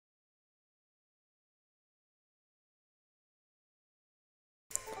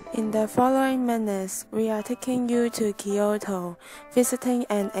In the following minutes, we are taking you to Kyoto, visiting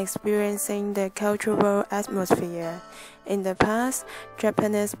and experiencing the cultural atmosphere. In the past,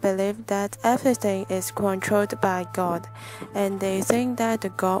 Japanese believed that everything is controlled by God, and they think that the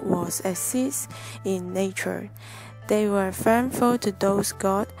God was exists in nature. They were thankful to those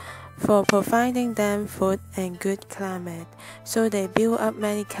gods for providing them food and good climate, so they built up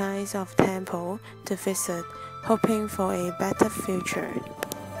many kinds of temples to visit, hoping for a better future.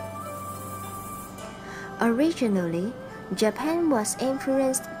 Originally, Japan was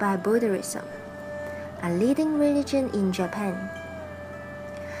influenced by Buddhism, a leading religion in Japan.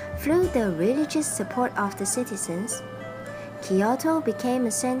 Through the religious support of the citizens, Kyoto became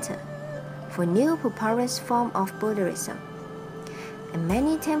a center for new populous form of Buddhism, and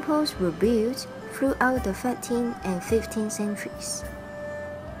many temples were built throughout the 13th and 15th centuries.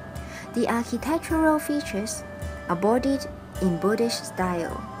 The architectural features are embodied in Buddhist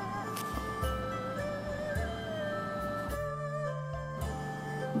style.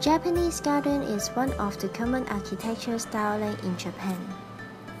 Japanese garden is one of the common architecture styling in Japan.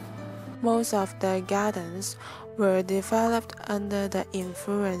 Most of the gardens were developed under the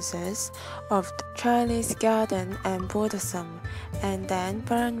influences of the Chinese garden and Buddhism, and then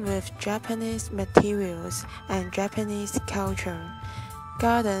blended with Japanese materials and Japanese culture.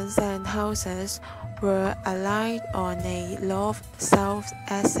 Gardens and houses were aligned on a north-south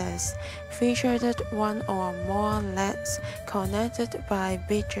axis, featured one or more lanes connected by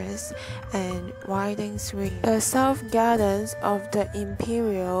bridges and winding streets. The south gardens of the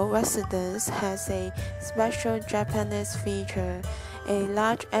imperial residence has a special Japanese feature, a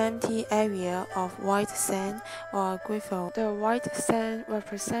large empty area of white sand or gravel. The white sand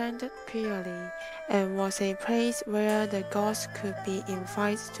represented purely and was a place where the gods could be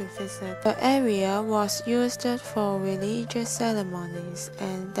invited to visit. The area was used for religious ceremonies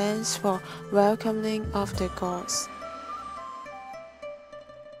and dance for welcoming of the gods.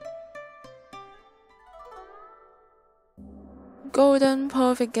 Golden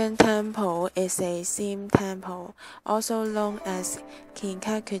Provigent Temple is a Zen temple, also known as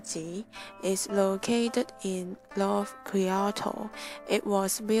Kinkakuji. It's located in North Kyoto. It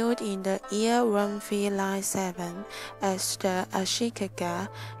was built in the year 1397 as the Ashikaga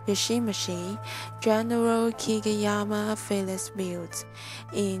Yoshimashi General Kigayama Phyllis built.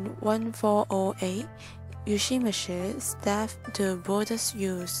 In 1408, Yoshimashi stepped to Buddhist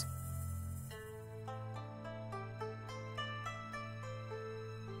use.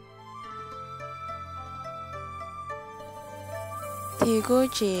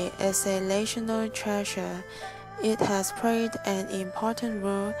 Tiguchi is a national treasure. It has played an important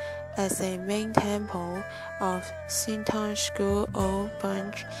role as a main temple of Shinto school old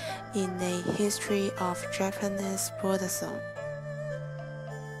branch in the history of Japanese Buddhism.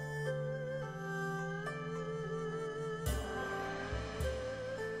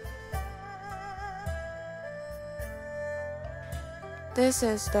 This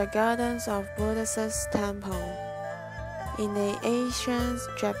is the Gardens of Buddhist Temple. In the ancient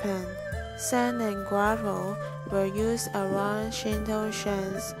Japan, sand and gravel were used around Shinto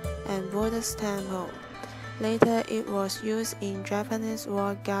shrines and Buddhist temples. Later, it was used in Japanese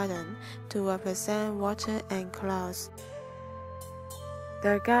walled garden to represent water and clouds.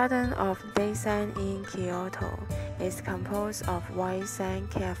 The Garden of Daisen in Kyoto is composed of white sand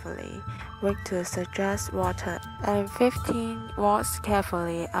carefully rigged to suggest water, and 15 walks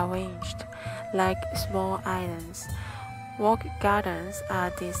carefully arranged, like small islands. Walk gardens are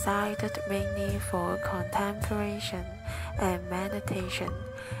designed mainly for contemplation and meditation.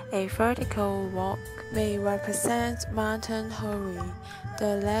 A vertical walk may represent Mountain Hori,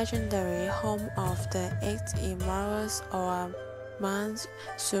 the legendary home of the 8 Imaras or Mount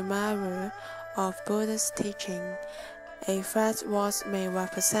Sumaru of Buddhist teaching. A flat walk may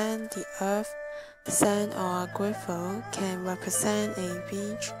represent the earth. Sand or gravel can represent a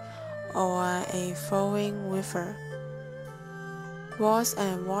beach or a flowing river. Walls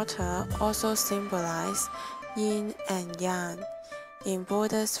and water also symbolize yin and yang in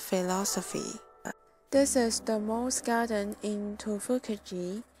Buddhist philosophy. This is the most garden in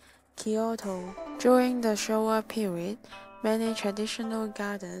Tofukuji, Kyoto. During the Showa period, many traditional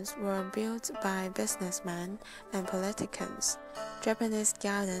gardens were built by businessmen and politicians. Japanese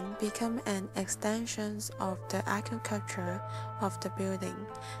garden became an extension of the architecture of the building.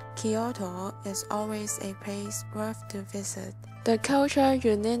 Kyoto is always a place worth to visit. The cultural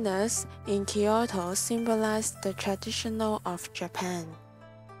uniqueness in Kyoto symbolized the tradition of Japan.